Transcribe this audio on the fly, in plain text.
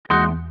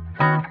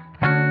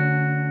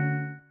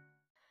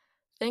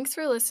Thanks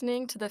for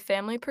listening to the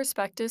Family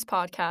Perspectives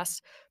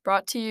podcast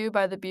brought to you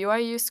by the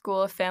BYU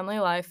School of Family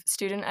Life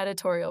Student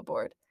Editorial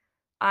Board.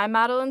 I'm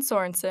Madeline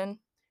Sorensen.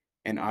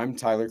 And I'm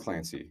Tyler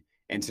Clancy,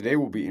 and today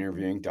we'll be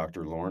interviewing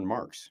Dr. Lauren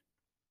Marks.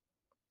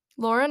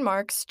 Lauren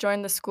Marks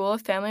joined the School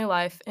of Family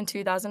Life in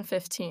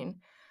 2015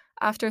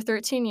 after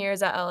 13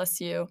 years at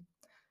LSU.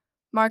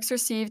 Marks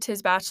received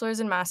his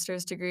bachelor's and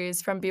master's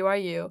degrees from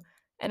BYU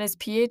and his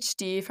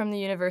PhD from the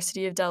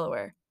University of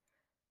Delaware.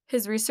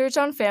 His research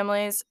on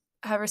families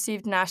have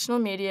received national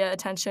media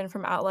attention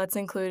from outlets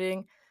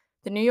including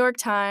the New York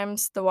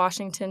Times, the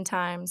Washington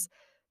Times,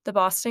 the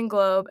Boston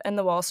Globe, and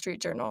the Wall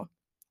Street Journal.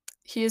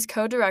 He is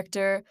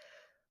co-director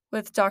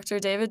with Dr.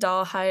 David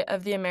Dollahite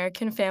of the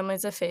American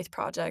Families of Faith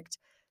Project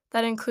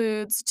that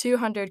includes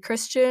 200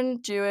 Christian,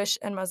 Jewish,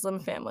 and Muslim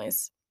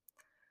families.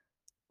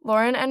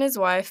 Lauren and his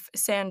wife,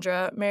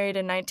 Sandra, married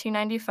in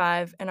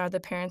 1995 and are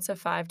the parents of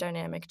 5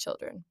 dynamic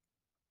children.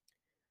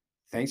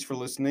 Thanks for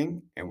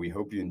listening, and we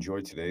hope you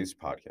enjoyed today's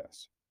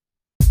podcast.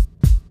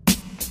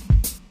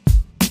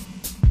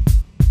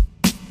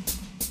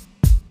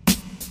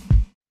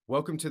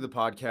 Welcome to the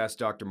podcast,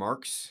 Dr.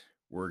 Marks.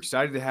 We're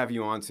excited to have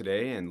you on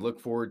today and look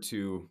forward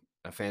to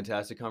a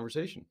fantastic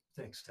conversation.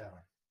 Thanks,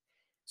 Tyler.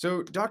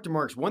 So, Dr.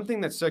 Marks, one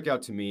thing that stuck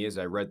out to me as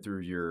I read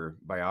through your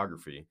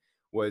biography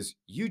was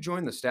you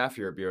joined the staff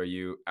here at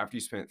BYU after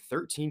you spent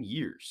 13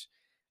 years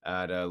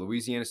at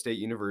Louisiana State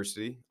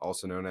University,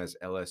 also known as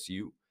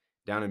LSU,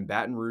 down in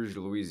Baton Rouge,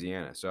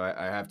 Louisiana. So,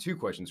 I have two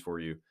questions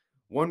for you.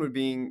 One would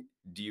be,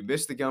 do you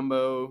miss the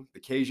gumbo, the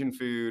Cajun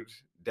food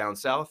down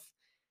south?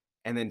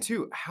 And then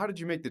two, how did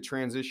you make the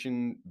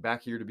transition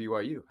back here to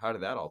BYU? How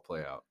did that all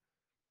play out?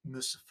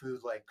 Miss the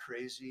food like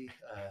crazy.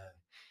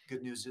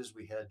 Good news is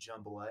we had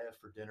jambalaya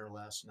for dinner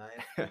last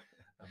night.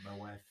 My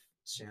wife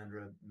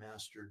Sandra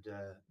mastered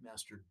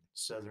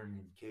Southern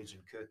and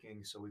Cajun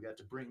cooking, so we got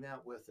to bring that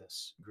with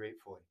us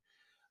gratefully.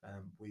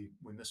 We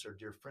miss our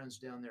dear friends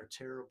down there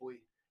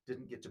terribly.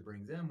 Didn't get to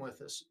bring them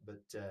with us,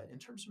 but in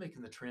terms of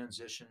making the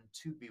transition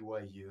to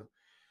BYU,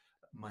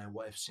 my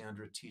wife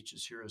Sandra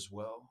teaches here as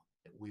well.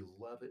 We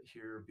love it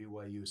here.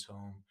 BYU is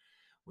home.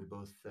 We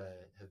both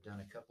have done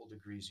a couple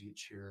degrees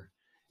each here,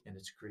 and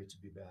it's great to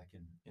be back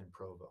in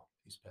Provo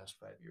these past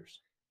 5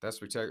 years. That's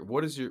spectacular.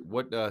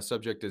 What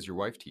subject does your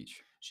wife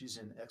teach? She's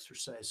in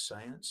exercise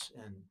science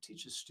and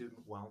teaches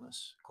student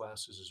wellness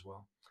classes as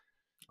well.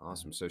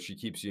 Awesome. So she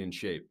keeps you in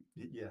shape.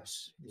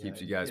 Yes.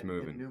 Keeps you guys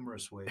moving. In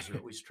numerous ways, or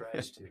at least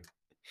tries to.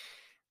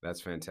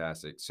 That's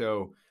fantastic.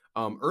 So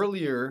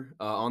earlier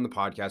on the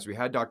podcast, we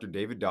had Dr.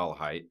 David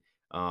Dollahite,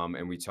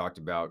 and we talked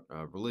about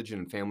religion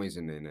and families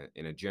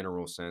in a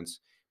general sense.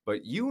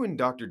 But you and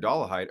Dr.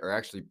 Dollahite are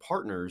actually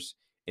partners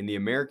in the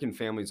American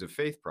Families of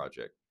Faith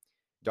Project.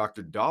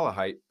 Dr.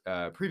 Dollahite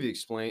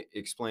previously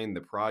explained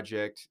the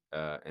project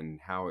and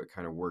how it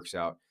kind of works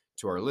out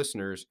to our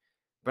listeners.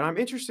 But I'm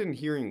interested in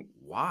hearing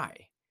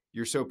why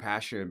you're so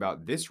passionate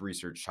about this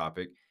research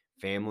topic,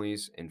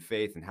 families and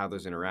faith, and how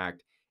those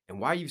interact,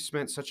 and why you've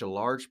spent such a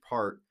large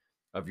part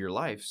of your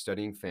life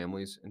studying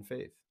families and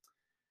faith.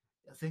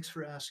 Thanks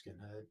for asking.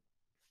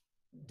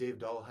 Dave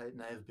Dollahite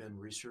and I have been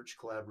research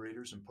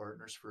collaborators and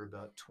partners for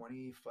about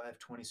 25,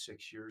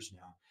 26 years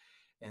now.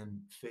 And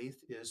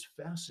faith is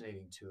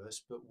fascinating to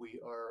us, but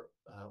we are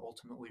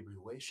ultimately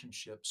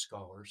relationship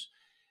scholars.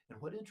 And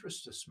what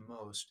interests us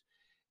most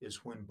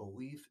is when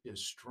belief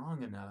is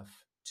strong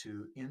enough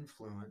to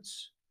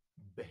influence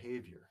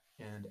behavior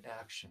and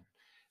action,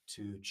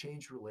 to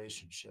change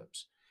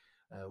relationships.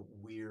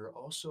 We're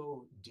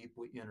also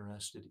deeply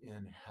interested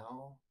in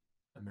how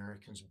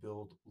Americans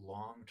build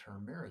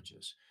long-term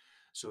marriages.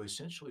 So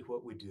essentially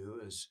what we do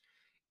is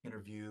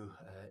interview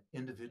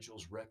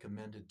individuals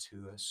recommended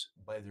to us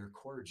by their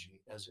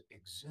clergy as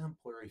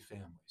exemplary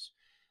families.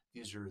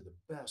 These are the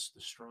best, the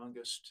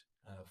strongest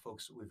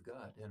folks that we've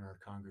got in our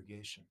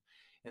congregation.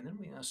 And then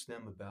we ask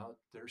them about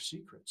their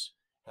secrets.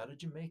 How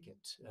did you make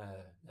it?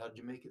 How did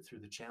you make it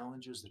through the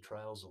challenges, the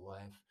trials of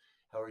life?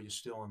 How are you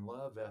still in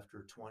love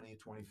after 20,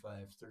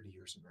 25, 30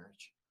 years of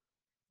marriage?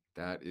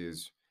 That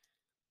is,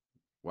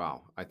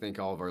 wow. I think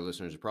all of our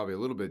listeners are probably a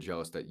little bit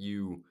jealous that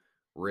you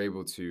were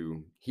able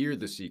to hear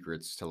the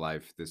secrets to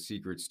life, the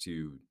secrets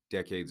to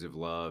decades of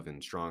love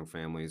and strong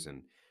families.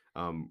 And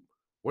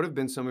what have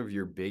been some of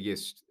your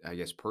biggest, I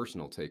guess,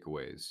 personal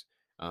takeaways?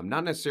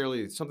 Not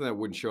necessarily something that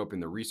wouldn't show up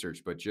in the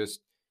research, but just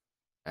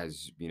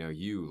as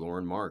you,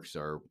 Lauren Marks,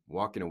 are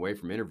walking away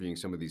from interviewing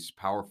some of these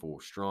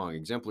powerful, strong,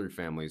 exemplary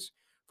families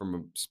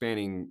from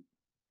spanning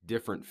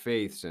different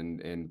faiths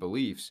and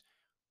beliefs.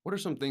 What are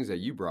some things that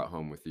you brought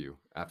home with you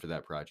after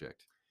that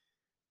project?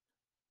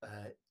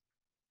 Uh,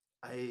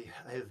 I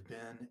have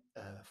been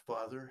a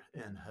father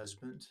and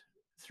husband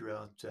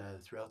throughout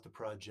the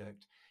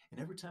project, and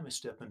every time I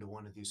step into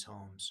one of these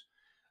homes,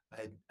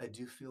 I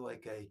do feel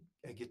like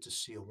I get to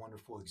see a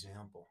wonderful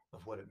example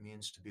of what it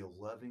means to be a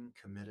loving,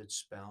 committed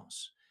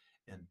spouse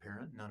and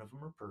parent. None of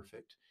them are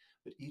perfect,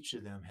 but each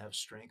of them have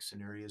strengths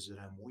in areas that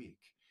I'm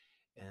weak,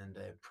 and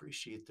I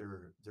appreciate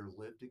their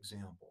lived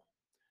example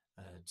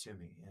to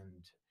me.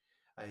 And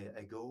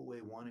I go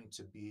away wanting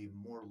to be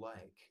more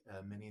like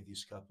many of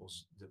these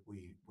couples that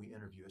we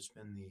interview. It's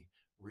been the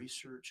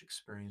research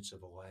experience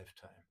of a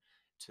lifetime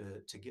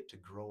to get to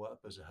grow up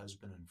as a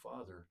husband and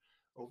father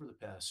over the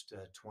past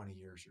 20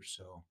 years or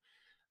so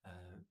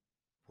uh,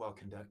 while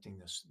conducting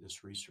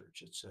this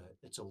research.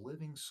 It's a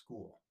living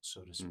school,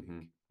 so to Hmm.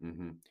 speak.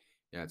 Hmm.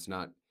 Yeah, it's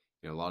not,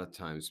 a lot of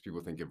times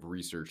people think of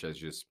research as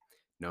just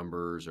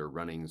numbers or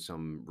running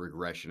some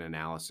regression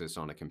analysis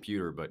on a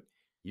computer, but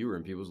you were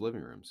in people's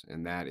living rooms,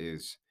 and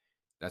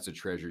that's a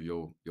treasure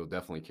you'll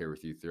definitely carry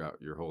with you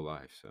throughout your whole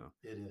life. So,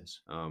 It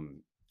is.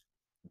 um,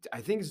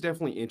 I think it's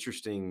definitely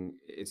interesting.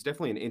 It's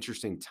definitely an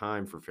interesting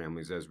time for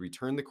families as we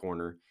turn the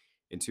corner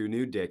into a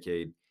new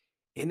decade,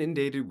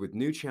 inundated with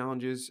new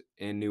challenges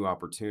and new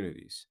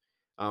opportunities.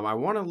 I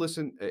want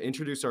to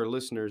introduce our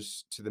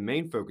listeners to the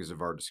main focus of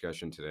our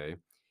discussion today.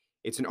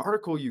 It's an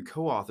article you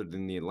co-authored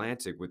in the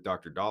Atlantic with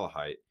Dr.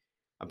 Dolahite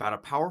about a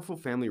powerful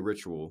family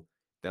ritual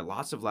that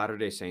lots of Latter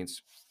Day Saint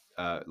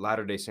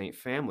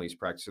families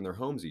practice in their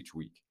homes each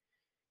week.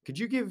 Could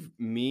you give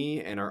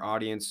me and our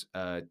audience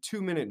a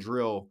 2-minute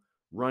drill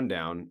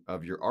rundown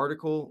of your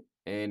article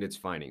and its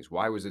findings?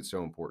 Why was it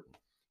so important?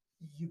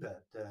 You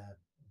bet.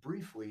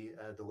 Briefly,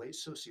 the late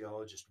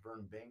sociologist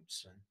Vern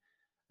Bankson,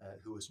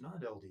 who was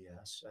not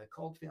LDS,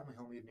 called Family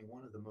Home Evening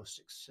one of the most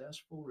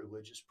successful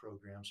religious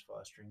programs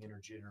fostering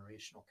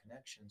intergenerational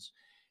connections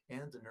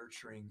and the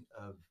nurturing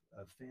of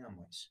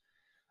families.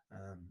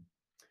 Um,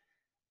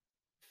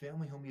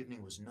 Family Home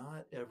Evening was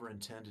not ever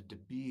intended to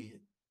be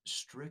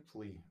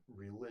strictly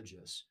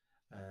religious.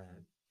 Uh,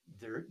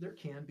 there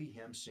can be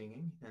hymn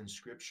singing and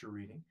scripture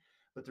reading,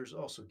 but there's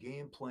also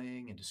game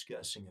playing and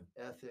discussing of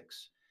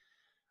ethics.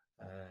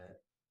 Uh,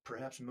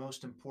 Perhaps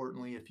most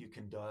importantly, if you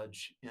can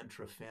dodge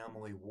intra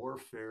family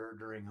warfare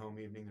during home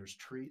evening, there's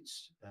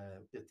treats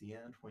at the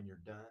end when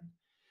you're done.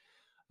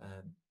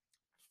 Um,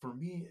 for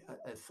me,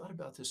 I thought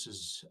about this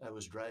as I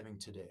was driving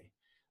today.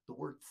 The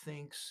word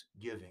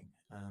Thanksgiving,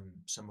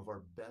 some of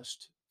our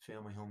best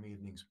family home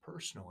evenings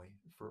personally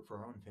for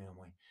our own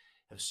family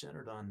have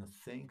centered on the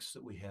thanks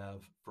that we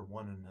have for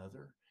one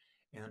another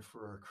and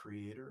for our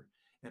Creator,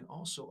 and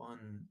also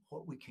on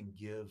what we can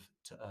give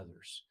to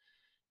others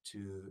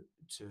to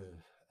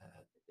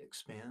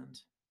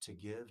expand, to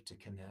give, to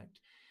connect.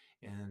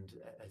 And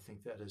I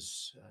think that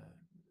is,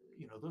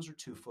 those are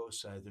two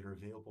foci that are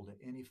available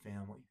to any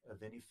family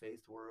of any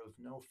faith or of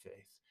no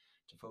faith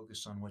to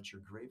focus on what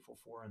you're grateful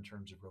for in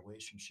terms of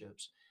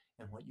relationships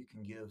and what you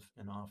can give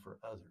and offer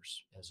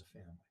others as a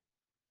family.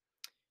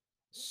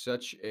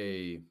 Such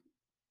a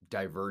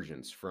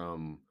divergence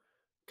from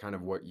kind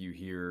of what you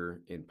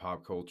hear in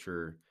pop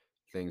culture,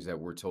 things that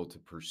we're told to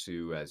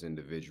pursue as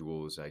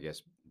individuals, I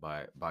guess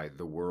by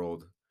the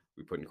world,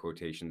 we put in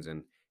quotations,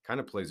 and kind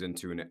of plays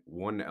into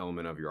one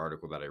element of your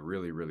article that I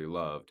really, really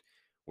loved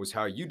was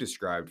how you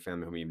described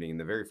Family Home Evening in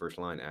the very first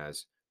line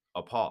as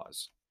a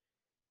pause.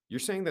 You're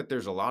saying that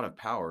there's a lot of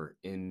power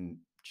in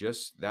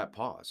just that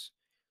pause.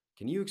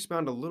 Can you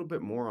expound a little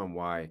bit more on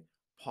why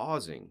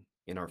pausing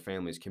in our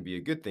families can be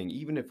a good thing,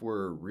 even if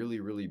we're really,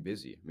 really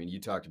busy? I mean, you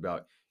talked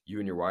about you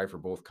and your wife are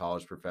both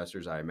college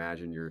professors. I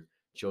imagine your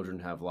children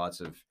have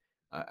lots of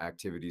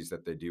activities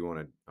that they do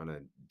on a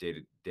day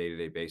to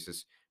day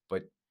basis.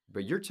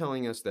 But you're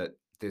telling us that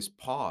this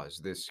pause,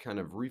 this kind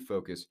of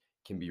refocus,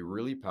 can be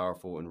really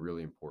powerful and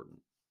really important.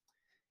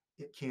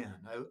 It can.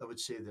 I would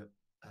say that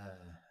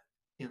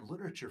in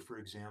literature, for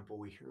example,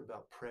 we hear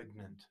about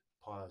pregnant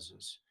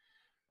pauses,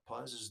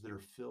 pauses that are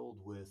filled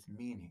with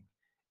meaning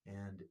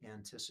and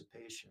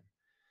anticipation.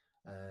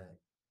 Uh,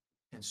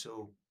 and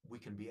so we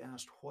can be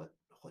asked, what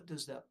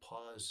does that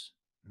pause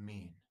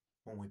mean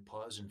when we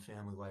pause in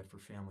family life or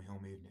family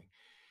home evening?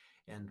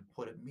 And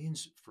what it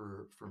means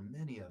for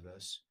many of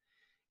us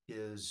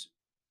is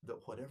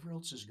that whatever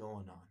else is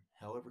going on,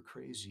 however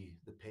crazy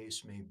the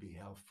pace may be,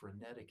 how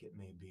frenetic it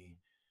may be,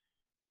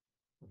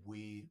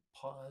 we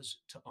pause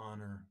to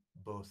honor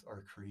both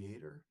our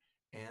Creator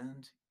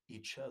and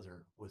each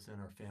other within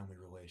our family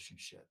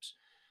relationships.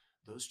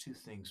 Those two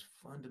things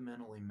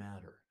fundamentally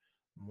matter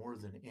more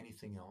than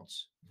anything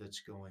else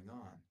that's going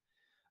on.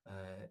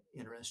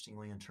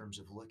 Interestingly, in terms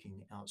of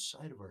looking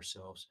outside of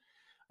ourselves,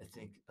 I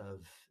think of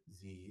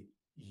the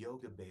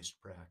yoga based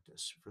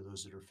practice for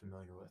those that are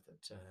familiar with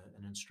it.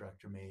 An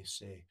instructor may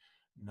say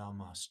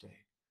namaste,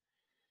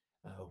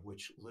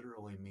 which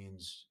literally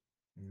means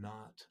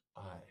not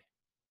I.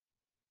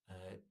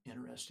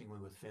 Interestingly,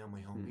 with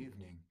family home Hmm.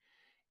 evening,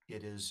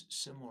 it is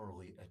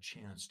similarly a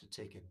chance to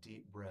take a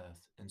deep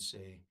breath and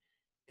say,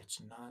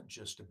 it's not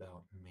just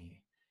about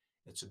me.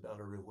 It's about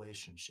our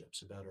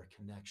relationships, about our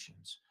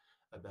connections,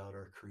 about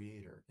our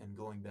Creator. And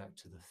going back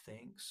to the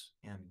thanks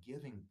and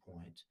giving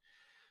point,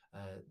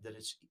 that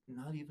it's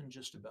not even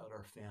just about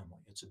our family,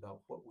 it's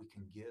about what we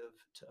can give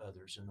to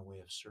others in the way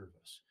of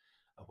service.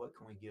 What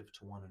can we give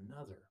to one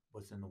another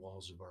within the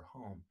walls of our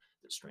home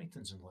that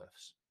strengthens and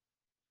lifts?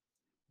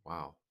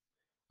 Wow.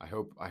 I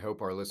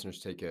hope our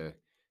listeners take a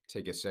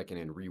second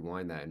and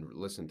rewind that and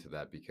listen to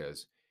that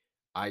because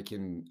I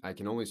can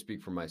only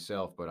speak for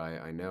myself, but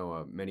I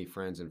know many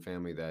friends and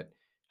family that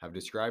have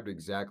described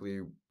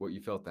exactly what you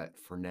felt, that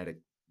frenetic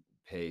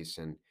pace.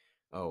 And,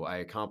 oh, I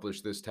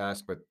accomplished this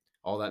task, but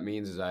all that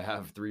means is I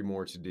have three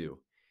more to do.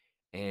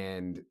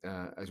 And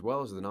as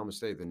well as the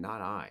namaste, the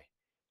not I.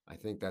 I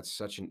think that's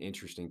such an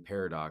interesting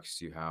paradox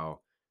to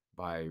how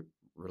by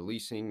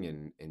releasing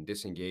and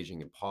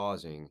disengaging and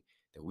pausing,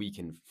 that we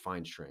can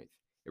find strength.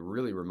 It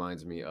really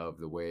reminds me of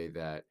the way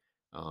that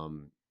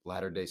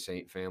Latter Day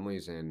Saint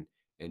families and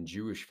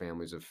Jewish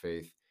families of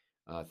faith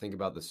think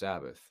about the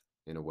Sabbath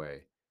in a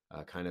way,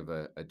 kind of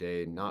a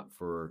day not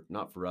for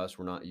us.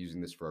 We're not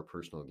using this for our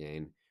personal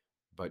gain,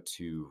 but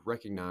to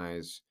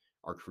recognize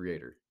our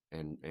Creator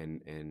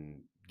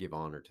and give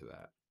honor to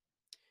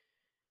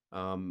that.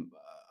 Um,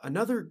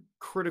 Another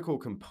critical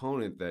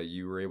component that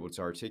you were able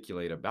to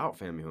articulate about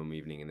Family Home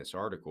Evening in this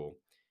article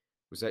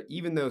was that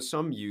even though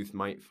some youth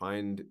might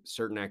find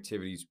certain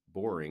activities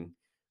boring,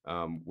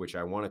 which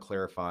I want to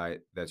clarify,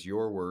 that's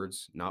your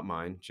words, not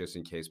mine, just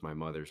in case my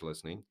mother's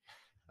listening.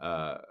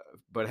 Uh,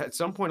 but at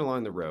some point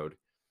along the road,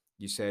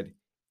 you said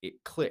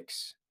it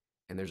clicks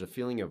and there's a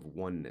feeling of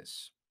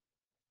oneness.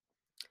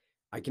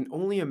 I can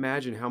only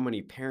imagine how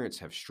many parents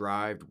have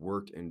strived,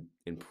 worked, and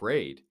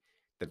prayed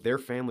that their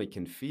family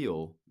can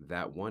feel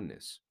that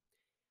oneness.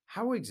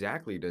 How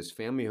exactly does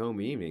family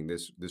home evening,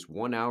 this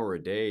 1 hour a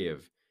day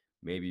of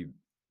maybe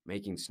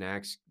making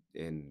snacks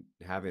and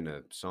having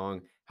a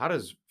song, how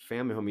does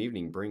family home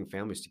evening bring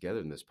families together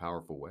in this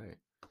powerful way?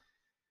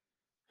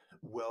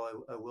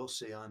 Well, I will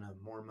say on a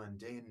more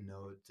mundane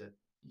note that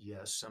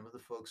yes, some of the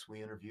folks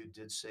we interviewed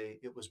did say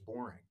it was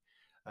boring.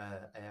 I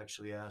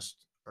actually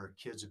asked our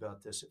kids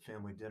about this at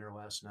family dinner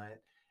last night,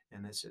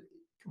 and they said,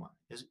 "Come on,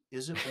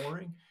 is it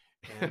boring?"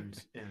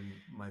 And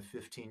my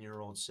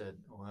 15-year-old said,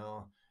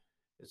 "Well,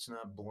 it's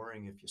not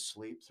boring if you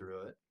sleep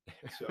through it."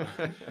 So,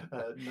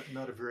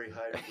 not a very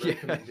high Yeah.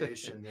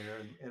 recommendation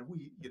there, and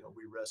we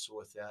we wrestle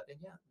with that.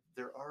 And yeah,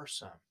 there are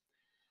some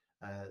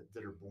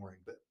that are boring,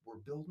 but we're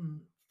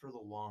building for the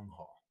long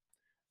haul.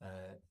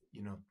 Uh,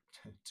 you know,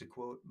 to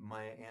quote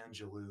Maya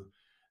Angelou,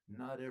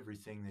 not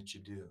everything that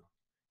you do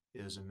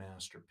is a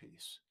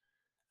masterpiece.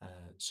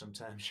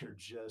 Sometimes you're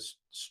just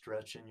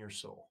stretching your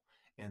soul,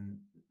 and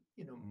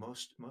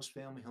most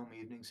family home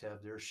evenings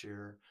have their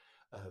share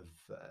of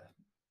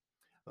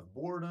of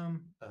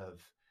boredom,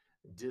 of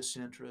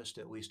disinterest,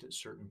 at least at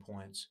certain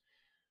points.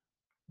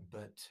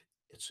 But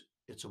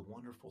it's a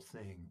wonderful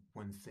thing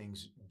when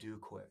things do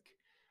click.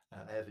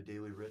 I have a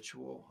daily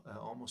ritual,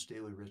 almost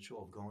daily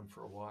ritual of going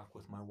for a walk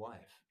with my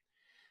wife,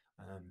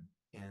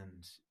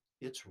 and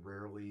it's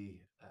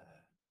rarely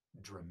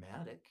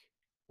dramatic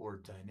or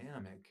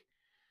dynamic,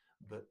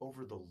 but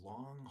over the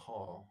long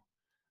haul,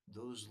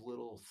 those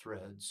little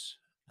threads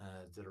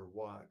that are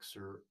walks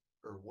are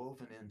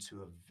woven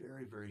into a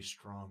very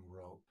strong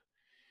rope,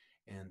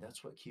 and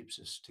that's what keeps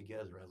us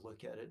together. I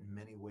look at it in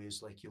many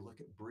ways like you look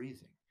at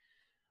breathing.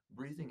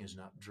 Breathing is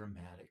not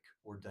dramatic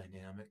or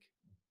dynamic,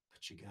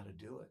 but you got to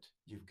do it.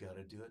 You've got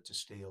to do it to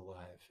stay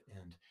alive.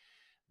 And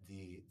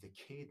the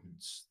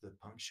cadence, the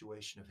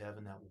punctuation of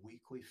having that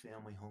weekly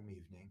family home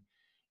evening,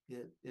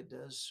 it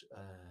does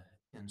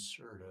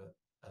insert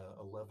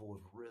a level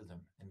of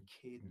rhythm and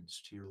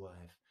cadence to your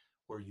life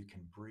where you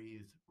can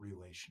breathe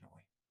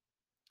relationally.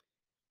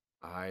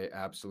 I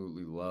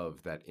absolutely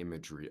love that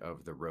imagery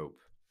of the rope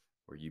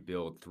where you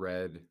build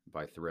thread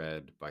by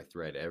thread by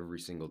thread every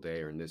single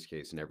day, or in this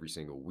case, in every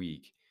single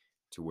week,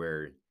 to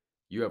where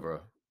you have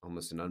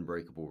almost an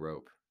unbreakable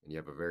rope and you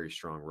have a very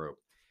strong rope.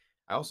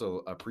 I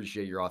also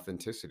appreciate your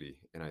authenticity.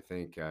 And I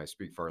think I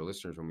speak for our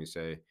listeners when we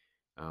say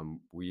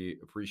we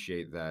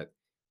appreciate that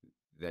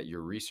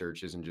your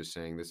research isn't just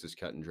saying this is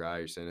cut and dry.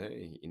 You're saying,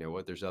 hey, you know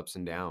what? There's ups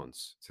and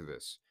downs to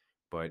this,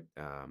 but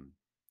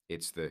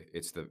it's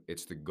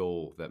the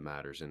goal that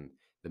matters and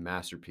the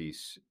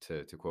masterpiece,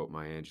 to quote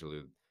Maya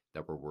Angelou,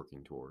 that we're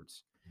working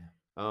towards. Yeah.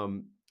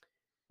 Um,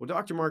 well,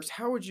 Dr. Marks,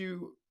 how would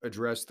you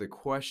address the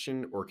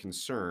question or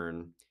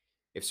concern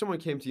if someone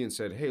came to you and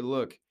said, "Hey,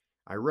 look,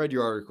 I read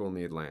your article in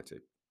the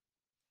Atlantic.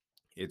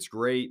 It's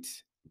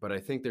great, but I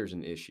think there's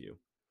an issue."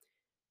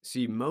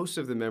 See, most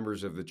of the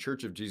members of the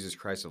Church of Jesus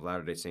Christ of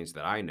Latter day Saints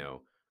that I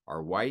know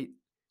are white,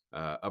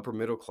 upper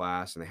middle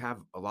class, and they have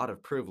a lot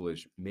of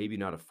privilege, maybe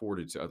not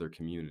afforded to other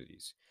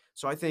communities.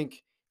 So I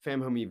think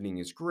Fam Home Evening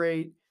is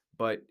great,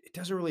 but it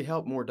doesn't really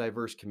help more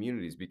diverse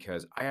communities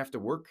because I have to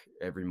work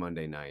every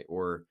Monday night,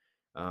 or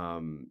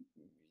um,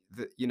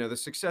 the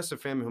success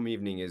of Family Home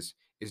Evening is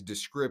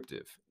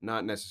descriptive,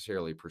 not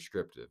necessarily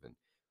prescriptive. And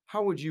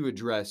how would you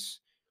address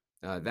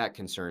that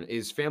concern?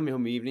 Is family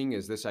home evening,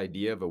 is this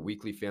idea of a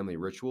weekly family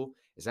ritual,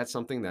 is that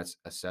something that's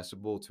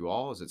accessible to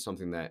all? Is it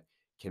something that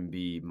can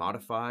be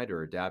modified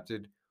or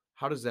adapted?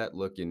 How does that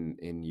look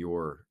in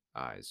your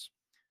eyes?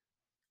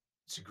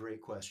 It's a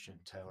great question,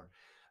 Tyler.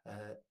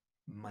 Uh,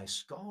 my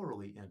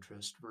scholarly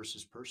interest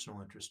versus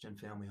personal interest in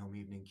family home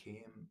evening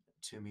came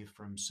to me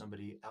from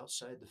somebody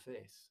outside the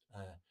faith,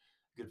 a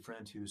good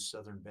friend who's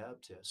Southern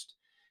Baptist,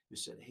 who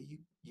said, "Hey,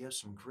 you have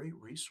some great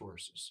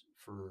resources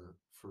for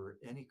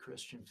any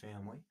Christian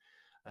family.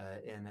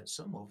 and at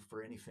some level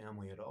for any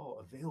family at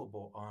all,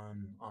 available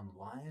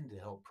online to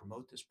help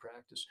promote this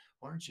practice.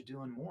 Why aren't you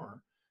doing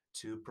more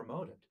to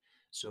promote it?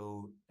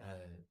 So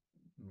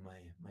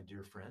my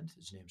dear friend,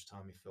 his name's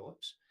Tommy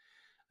Phillips,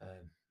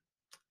 uh,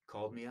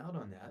 called me out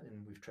on that,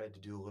 and we've tried to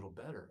do a little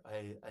better.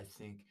 I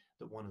think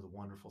that one of the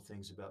wonderful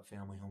things about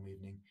Family Home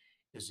Evening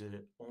is that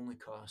it only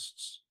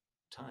costs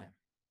time,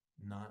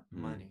 not Mm,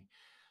 money.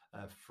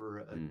 For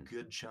a mm,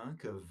 good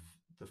chunk of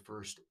the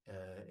first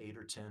 8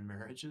 or 10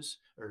 marriages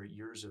or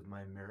years of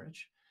my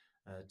marriage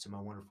to my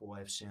wonderful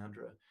wife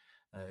Sandra,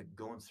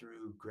 going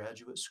through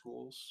graduate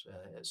schools,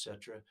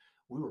 etc.,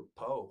 we were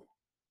po.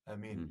 I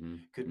mean, mm-hmm,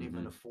 couldn't even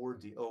mm-hmm.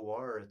 afford the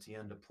OR at the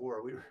end of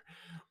poor. We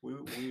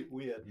were,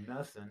 we had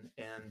nothing,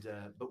 and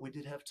but we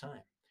did have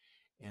time.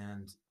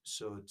 And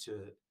so,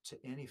 to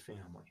any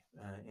family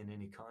in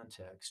any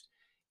context,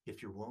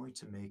 if you're willing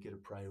to make it a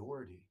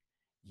priority,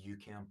 you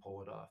can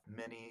pull it off.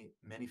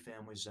 Many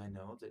families I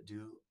know that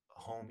do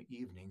home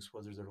evenings,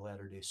 whether they're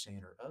Latter Day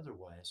Saint or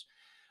otherwise,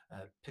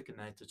 pick a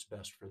night that's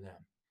best for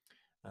them.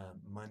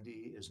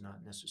 Monday is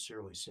not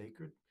necessarily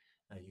sacred.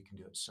 You can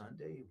do it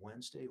Sunday,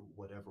 Wednesday,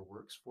 whatever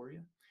works for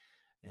you.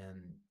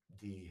 And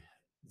the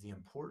the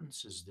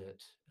importance is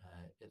that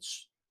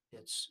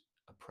it's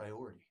a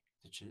priority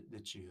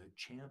that you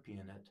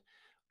champion it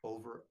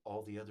over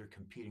all the other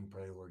competing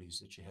priorities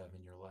that you have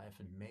in your life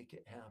and make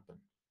it happen.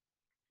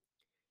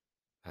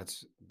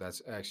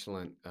 That's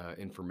excellent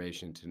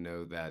information to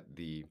know that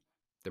the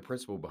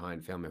principle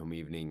behind family home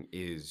evening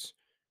is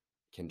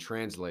can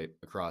translate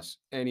across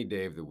any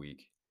day of the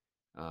week.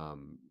 A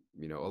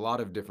lot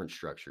of different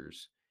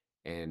structures,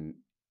 and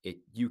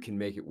you can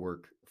make it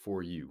work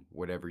for you,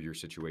 whatever your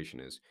situation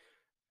is.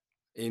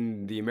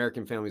 In the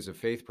American Families of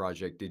Faith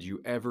project, did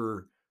you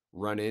ever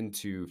run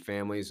into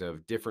families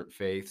of different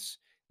faiths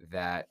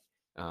that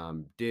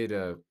did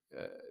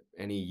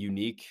any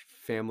unique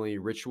family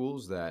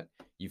rituals that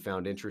you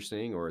found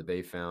interesting, or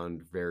they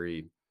found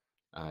very,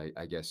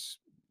 I guess,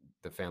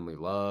 the family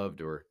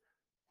loved, or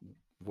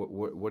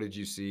what did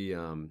you see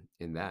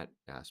in that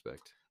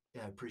aspect?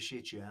 Yeah, I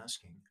appreciate you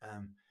asking.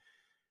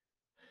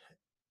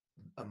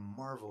 A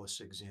marvelous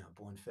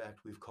example. In fact,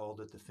 we've called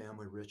it the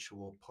family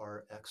ritual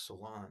par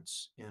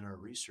excellence in our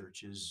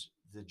research is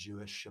the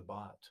Jewish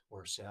Shabbat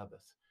or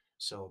Sabbath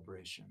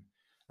celebration.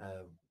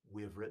 Uh,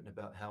 we have written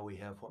about how we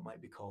have what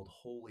might be called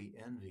holy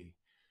envy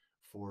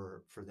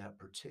for that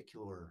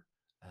particular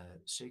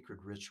sacred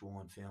ritual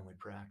and family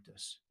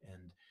practice.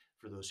 And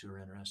for those who are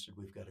interested,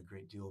 we've got a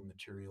great deal of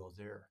material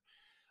there.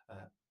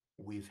 Uh,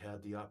 we've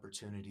had the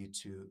opportunity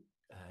to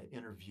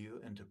interview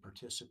and to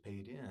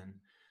participate in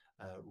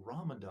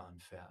Ramadan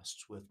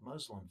fasts with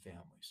Muslim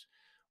families,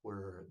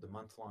 where the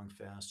month long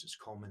fast is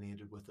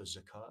culminated with a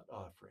zakat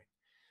offering,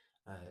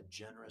 a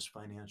generous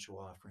financial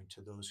offering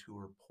to those who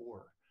are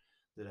poor,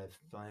 that I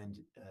find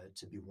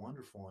to be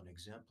wonderful and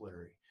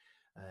exemplary.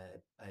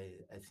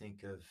 I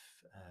think of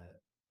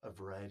a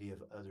variety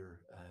of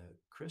other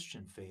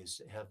Christian faiths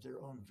that have their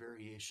own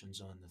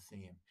variations on the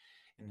theme.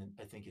 And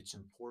I think it's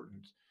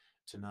important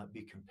to not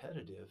be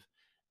competitive,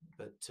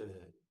 but to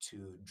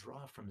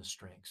draw from the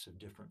strengths of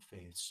different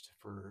faiths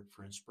for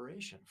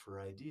inspiration,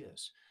 for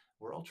ideas.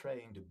 We're all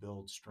trying to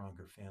build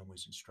stronger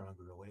families and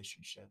stronger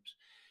relationships.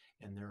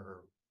 And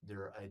there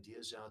are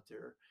ideas out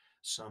there.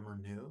 Some are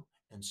new,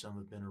 and some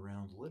have been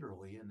around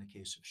literally in the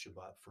case of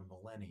Shabbat for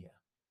millennia.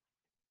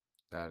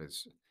 That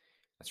is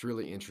that's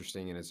really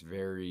interesting, and it's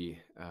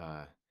very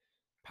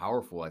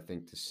powerful, I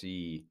think, to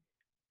see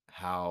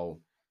how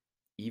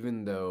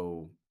even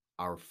though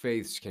our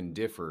faiths can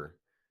differ,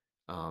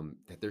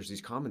 that there's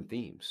these common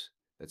themes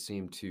that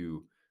seem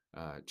to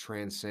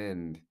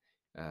transcend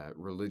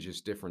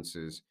religious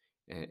differences,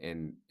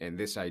 and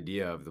this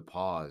idea of the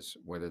pause,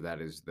 whether that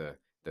is the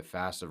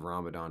fast of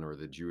Ramadan or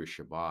the Jewish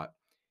Shabbat,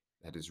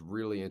 that is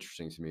really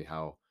interesting to me.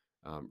 How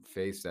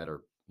faiths that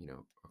are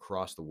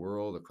across the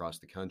world, across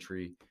the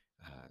country,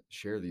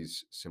 share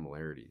these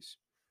similarities.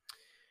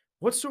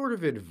 What sort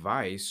of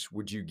advice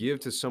would you give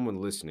to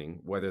someone listening,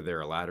 whether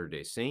they're a Latter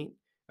day Saint,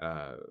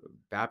 uh,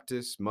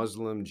 Baptist,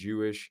 Muslim,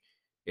 Jewish,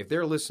 if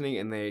they're listening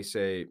and they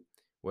say,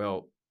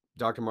 "Well,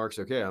 Dr. Marks,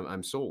 okay,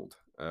 I'm sold.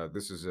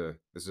 This is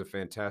a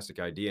fantastic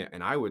idea,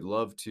 and I would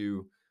love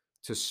to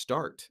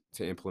start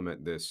to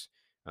implement this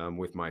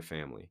with my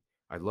family.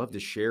 I'd love to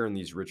share in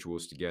these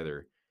rituals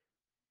together."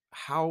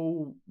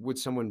 How would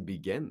someone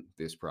begin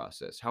this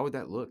process? How would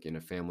that look in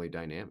a family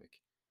dynamic?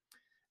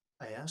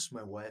 I asked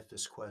my wife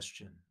this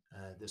question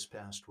this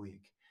past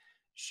week.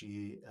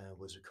 She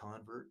was a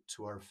convert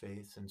to our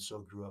faith and so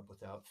grew up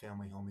without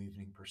family home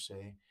evening per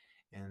se,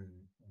 and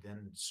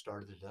then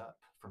started it up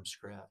from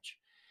scratch.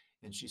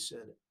 And she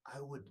said,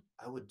 I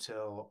would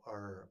tell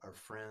our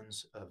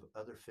friends of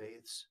other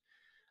faiths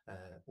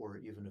or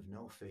even of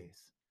no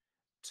faith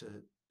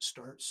to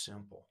start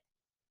simple,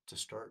 to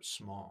start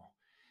small.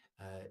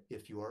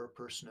 If you are a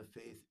person of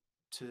faith,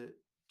 to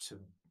to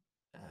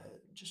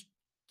just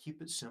keep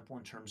it simple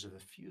in terms of a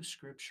few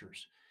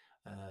scriptures,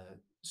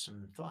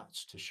 some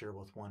thoughts to share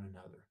with one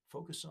another.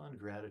 Focus on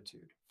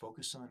gratitude.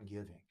 Focus on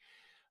giving.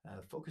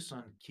 Focus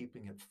on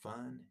keeping it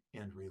fun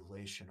and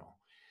relational.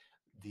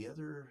 The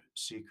other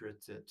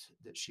secret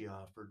that she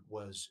offered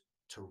was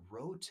to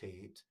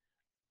rotate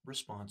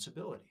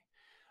responsibility.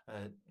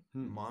 Uh,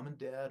 Hmm. Mom and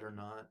dad are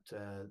not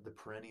the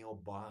perennial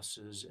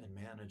bosses and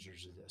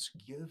managers of this.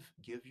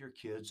 Give your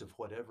kids of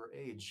whatever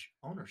age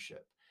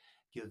ownership.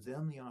 Give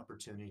them the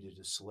opportunity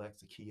to select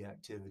the key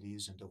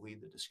activities and to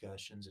lead the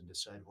discussions and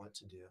decide what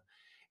to do,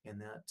 and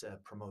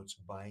that promotes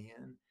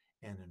buy-in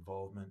and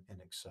involvement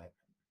and excitement.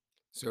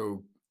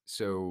 So,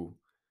 so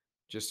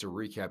just to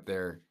recap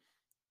there,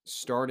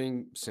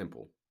 starting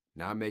simple,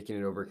 not making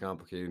it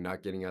overcomplicated,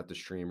 not getting out the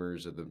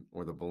streamers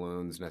or the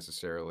balloons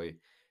necessarily.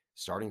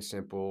 Starting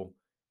simple,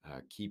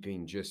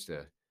 keeping just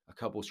a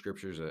couple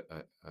scriptures, a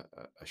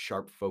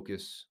sharp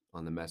focus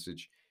on the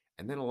message,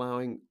 and then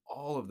allowing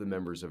all of the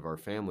members of our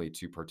family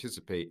to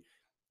participate,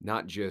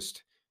 not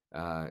just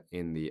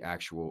in the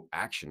actual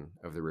action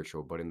of the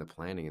ritual, but in the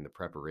planning and the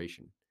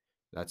preparation.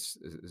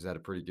 Is that a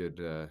pretty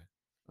good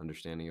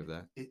understanding of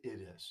that? It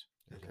is.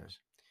 It Okay. is.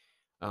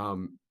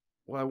 Um,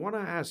 well, I want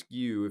to ask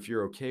you, if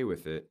you're okay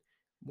with it,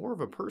 more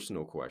of a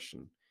personal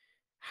question.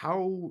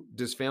 How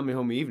does family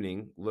home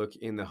evening look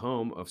in the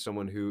home of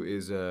someone who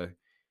is a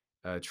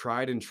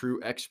tried and true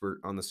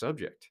expert on the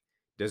subject?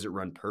 Does it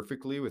run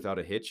perfectly without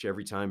a hitch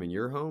every time in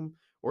your home,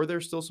 or are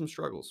there still some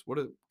struggles?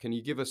 Can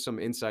you give us some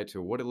insight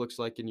to what it looks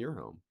like in your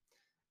home?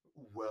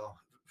 Well,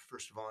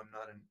 first of all, I'm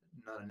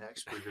not an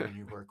expert or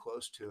anywhere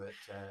close to it.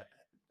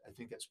 I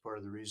think that's part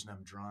of the reason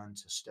I'm drawn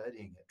to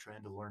studying it,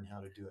 trying to learn how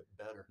to do it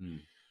better. Hmm.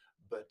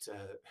 But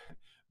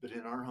but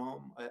in our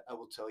home, I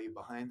will tell you,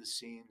 behind the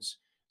scenes,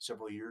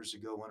 several years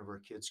ago, one of our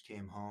kids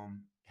came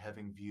home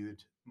having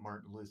viewed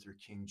Martin Luther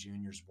King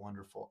Jr.'s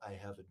wonderful "I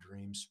Have a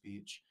Dream"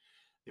 speech.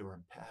 They were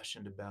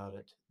impassioned about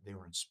it. They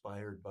were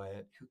inspired by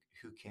it.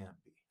 Who can't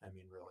be? I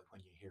mean, really,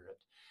 when you hear it.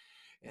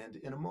 And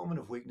in a moment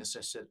of weakness,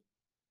 I said,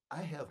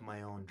 I have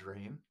my own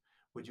dream.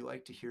 Would you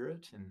like to hear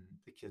it? And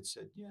the kid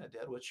said, Yeah,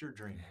 Dad, what's your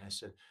dream? And I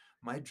said,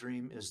 My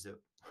dream is that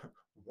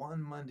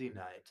one Monday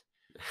night,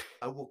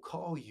 I will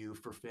call you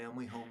for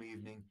family home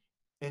evening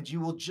and you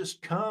will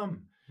just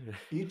come.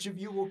 Each of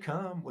you will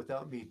come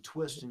without me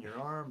twisting your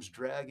arms,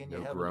 dragging you,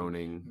 No having to,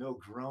 groaning. no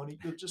groaning.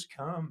 You'll just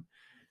come,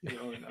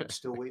 and I'm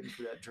still waiting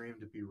for that dream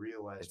to be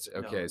realized. It's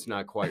But okay. no, It's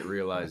not quite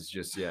realized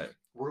just yet.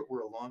 we're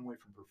a long way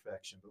from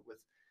perfection. But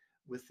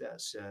with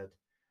that said,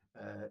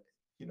 uh,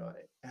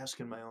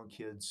 asking my own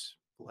kids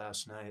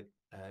last night,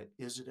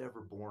 is it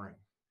ever boring?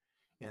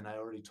 And I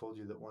already told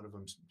you that one of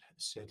them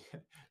said,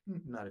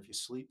 "Not if you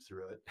sleep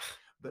through it."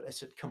 But I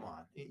said, "Come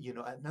on,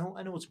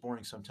 I know it's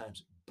boring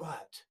sometimes,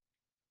 but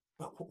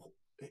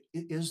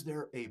is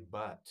there a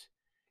but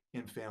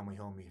in family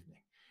home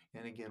evening?"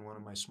 And again, one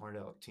of my smart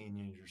aleck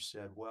teenagers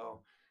said,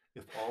 "Well,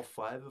 if all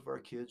five of our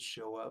kids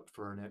show up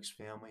for our next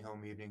family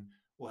home evening,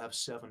 we'll have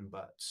seven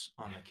butts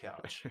on the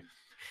couch."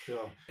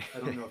 So I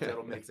don't know if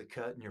that'll make the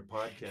cut in your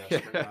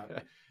podcast or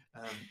not.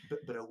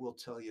 But I will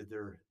tell you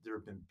there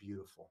have been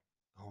beautiful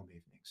home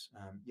evenings.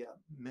 Yeah,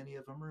 many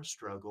of them are a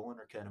struggle and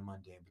are kind of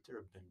mundane, but there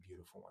have been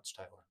beautiful ones,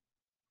 Tyler.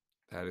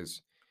 That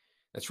is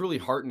That's really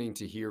heartening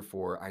to hear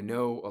for. I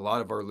know a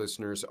lot of our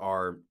listeners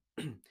are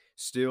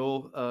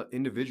still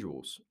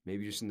individuals,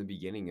 maybe just in the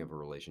beginning of a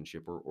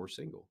relationship or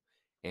single.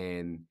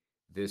 And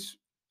this,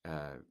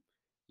 uh,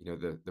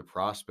 the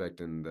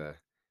prospect and the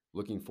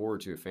looking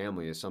forward to a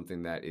family is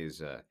something that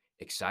is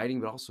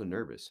exciting, but also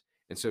nervous.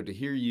 And so to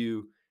hear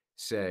you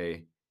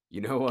say,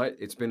 you know what,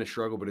 it's been a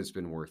struggle, but it's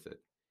been worth it.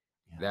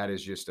 Yeah, That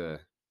is just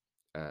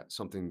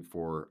something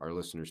for our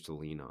listeners to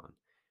lean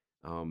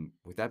on.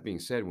 With that being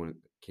said,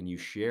 can you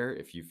share,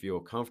 if you feel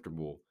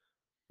comfortable,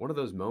 one of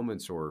those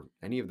moments or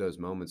any of those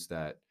moments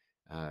uh,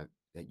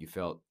 that you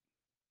felt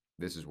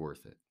this is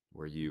worth it,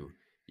 where mm,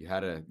 you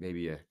had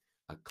maybe a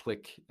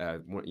click,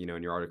 in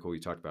your article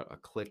you talked about a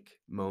click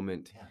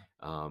moment. yeah,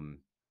 Um,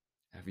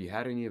 have you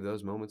had any of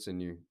those moments in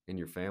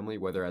your family,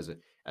 whether as an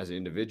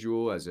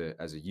individual, as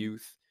a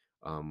youth,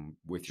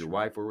 with your sure,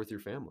 wife or with your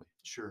family?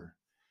 sure.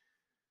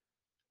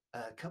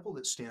 A couple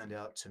that stand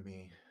out to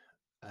me.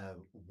 Uh,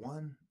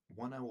 one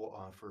one I will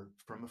offer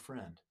from a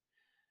friend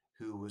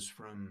who was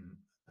from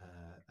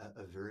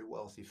a very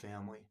wealthy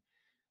family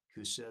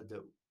who said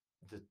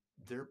that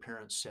their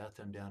parents sat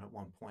them down at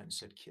one point and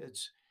said,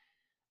 "Kids,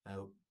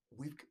 uh,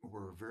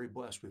 we're very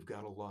blessed. We've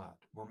got a lot.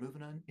 We're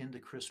moving on into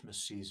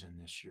Christmas season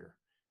this year.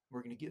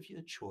 We're going to give you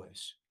a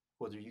choice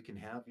whether you can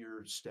have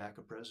your stack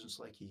of presents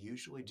like you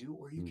usually do,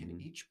 or you can Hmm.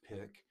 each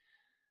pick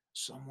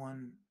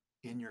someone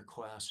in your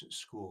class at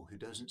school who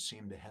doesn't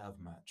seem to have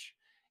much.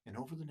 And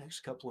over the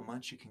next couple of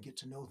months, you can get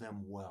to know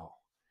them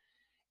well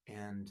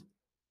and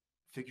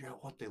figure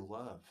out what they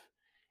love.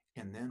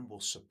 And then we'll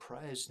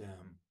surprise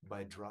them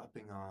by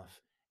dropping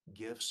off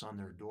gifts on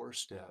their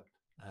doorstep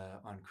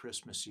on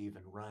Christmas Eve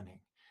and running.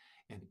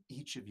 And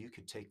each of you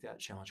could take that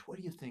challenge. What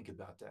do you think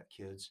about that,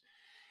 kids?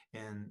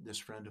 And this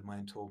friend of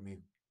mine told me,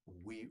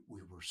 we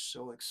were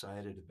so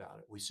excited about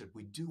it. We said,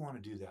 we do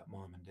want to do that,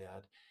 Mom and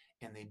Dad.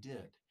 And they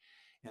did.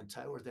 And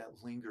Tyler,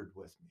 that lingered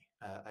with me.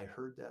 I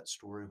heard that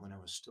story when I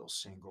was still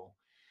single.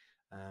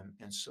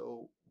 And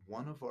so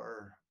one of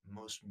our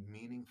most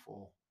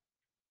meaningful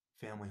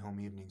family home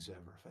evenings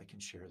ever, if I can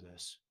share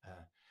this,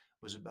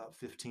 was about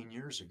 15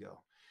 years ago.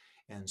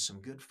 And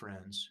some good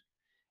friends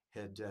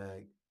had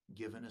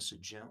given us a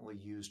gently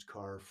used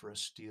car for a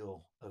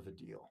steal of a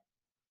deal.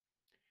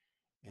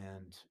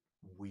 And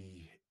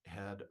we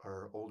had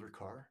our older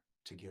car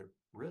to get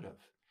rid of.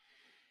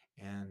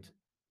 And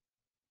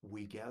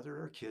we gathered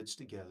our kids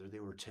together. They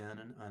were 10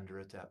 and under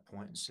at that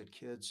point and said,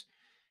 kids,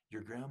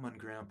 your grandma and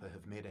grandpa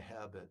have made a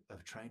habit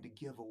of trying to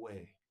give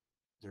away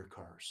their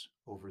cars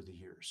over the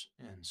years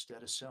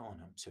instead of selling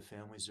them to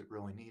families that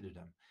really needed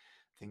them.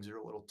 Things are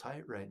a little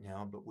tight right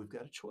now, but we've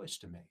got a choice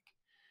to make.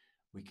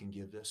 We can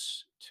give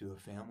this to a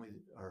family,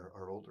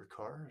 our older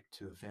car,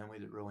 to a family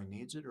that really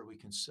needs it, or we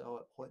can sell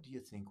it. What do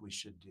you think we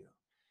should do?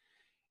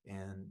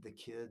 And the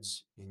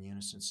kids in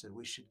unison said,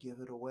 we should give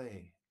it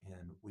away.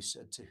 And we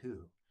said, to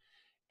who?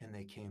 And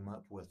they came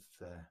up with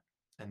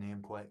a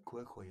name quite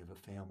quickly of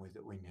a family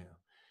that we knew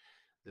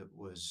that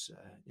was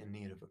in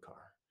need of a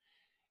car.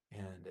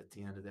 And at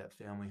the end of that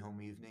family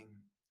home evening,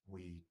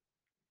 we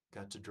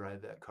got to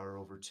drive that car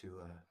over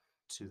to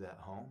that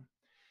home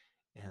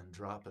and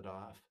drop it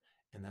off.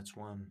 And that's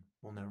one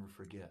we'll never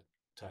forget,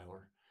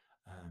 Tyler.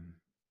 Um,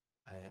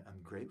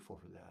 I'm grateful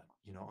for that.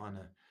 You know,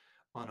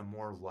 on a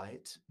more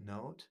light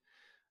note,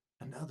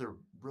 another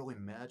really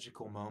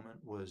magical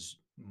moment was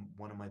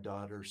one of my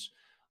daughters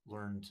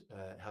learned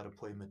how to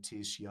play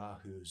Matisse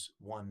Yahoo's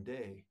One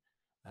Day,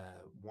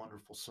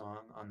 wonderful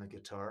song on the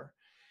guitar.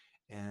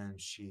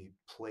 And she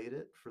played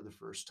it for the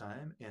first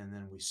time, and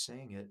then we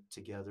sang it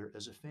together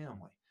as a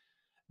family.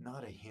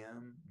 Not a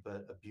hymn,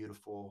 but a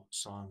beautiful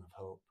song of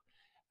hope.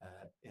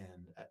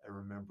 And I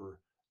remember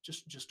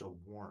just a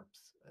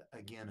warmth,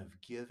 again, of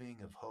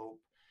giving, of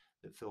hope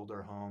that filled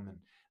our home. And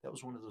that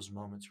was one of those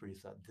moments where you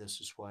thought,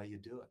 this is why you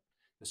do it.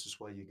 This is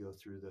why you go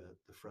through the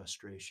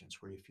frustrations,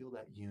 where you feel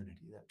that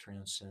unity, that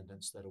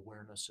transcendence, that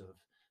awareness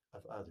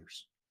of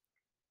others.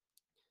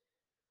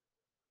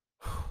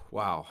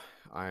 Wow,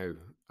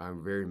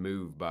 I'm very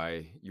moved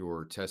by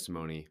your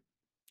testimony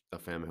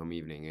of Family Home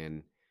Evening,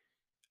 and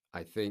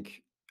I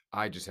think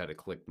I just had a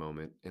click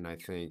moment, and I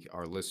think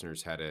our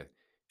listeners had a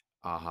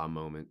aha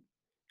moment,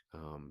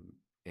 um,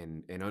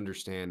 and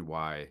understand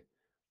why.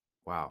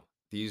 Wow,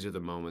 these are the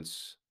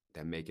moments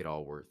that make it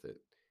all worth it.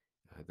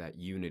 That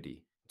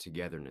unity,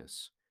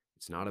 togetherness.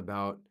 It's not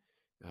about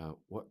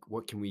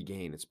what can we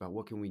gain. It's about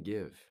what can we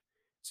give.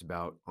 It's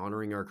about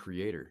honoring our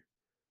Creator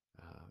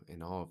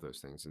and all of those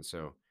things. And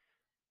so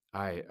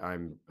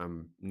I'm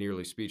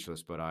nearly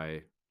speechless, but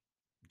I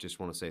just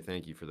want to say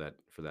thank you for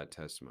that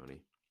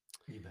testimony.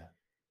 You bet.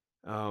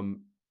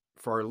 Um,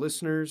 for our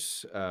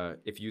listeners,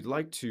 if you'd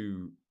like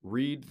to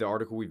read the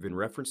article we've been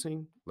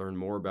referencing, learn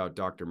more about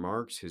Dr.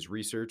 Marks, his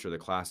research, or the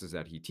classes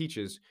that he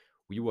teaches,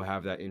 we will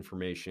have that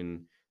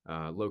information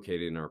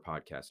located in our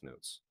podcast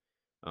notes.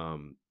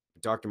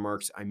 Dr.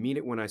 Marks, I mean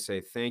it when I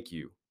say thank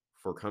you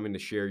for coming to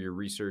share your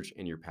research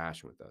and your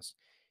passion with us.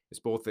 It's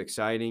both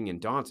exciting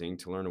and daunting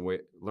to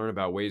learn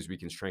about ways we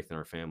can strengthen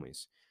our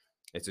families.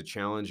 It's a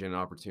challenge and an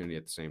opportunity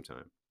at the same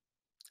time.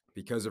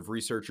 Because of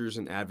researchers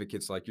and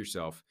advocates like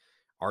yourself,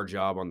 our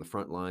job on the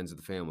front lines of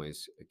the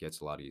families, it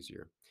gets a lot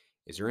easier.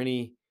 Is there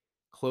any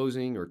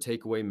closing or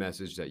takeaway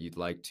message that you'd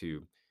like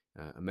to,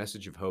 a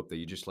message of hope that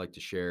you'd just like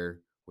to share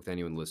with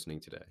anyone listening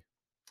today?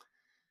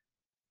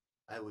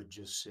 I would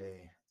just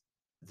say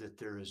that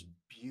there is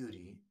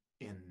beauty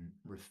in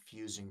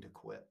refusing to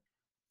quit.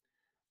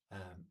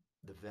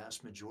 The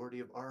vast majority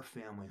of our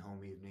family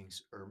home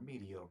evenings are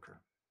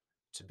mediocre,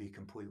 to be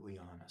completely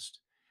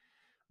honest.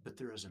 But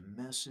there is a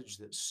message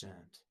that's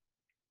sent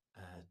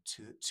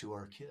to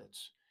our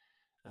kids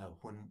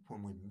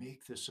when we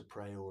make this a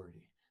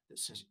priority that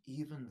says,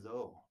 even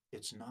though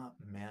it's not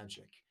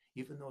magic,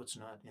 even though it's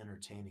not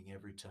entertaining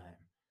every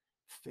time,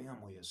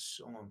 family is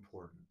so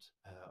important.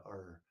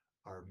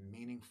 Our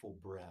meaningful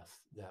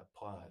breath, that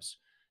pause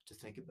to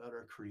think about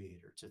our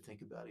Creator, to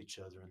think about each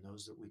other and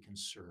those that we can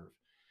serve,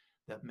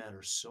 that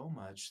matters so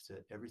much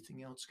that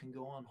everything else can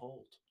go on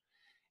hold.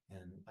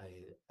 And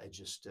I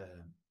just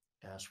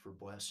ask for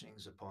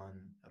blessings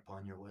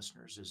upon your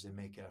listeners as they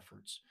make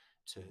efforts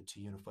to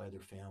unify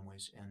their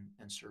families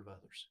and serve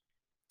others.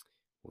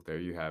 Well, there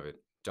you have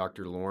it.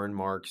 Dr. Loren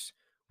Marks,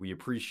 we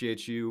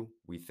appreciate you,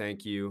 we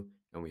thank you,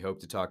 and we hope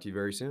to talk to you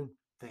very soon.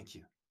 Thank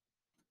you.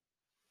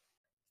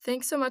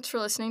 Thanks so much for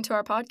listening to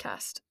our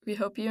podcast. We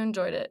hope you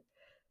enjoyed it.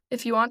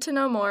 If you want to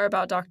know more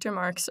about Dr.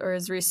 Marks or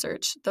his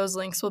research, those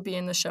links will be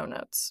in the show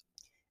notes.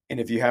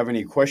 And if you have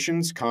any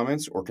questions,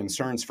 comments, or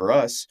concerns for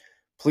us,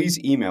 please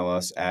email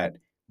us at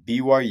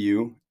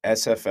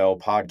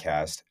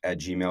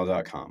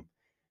byusflpodcast@gmail.com.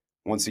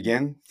 Once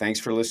again,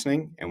 thanks for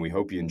listening, and we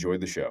hope you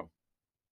enjoyed the show.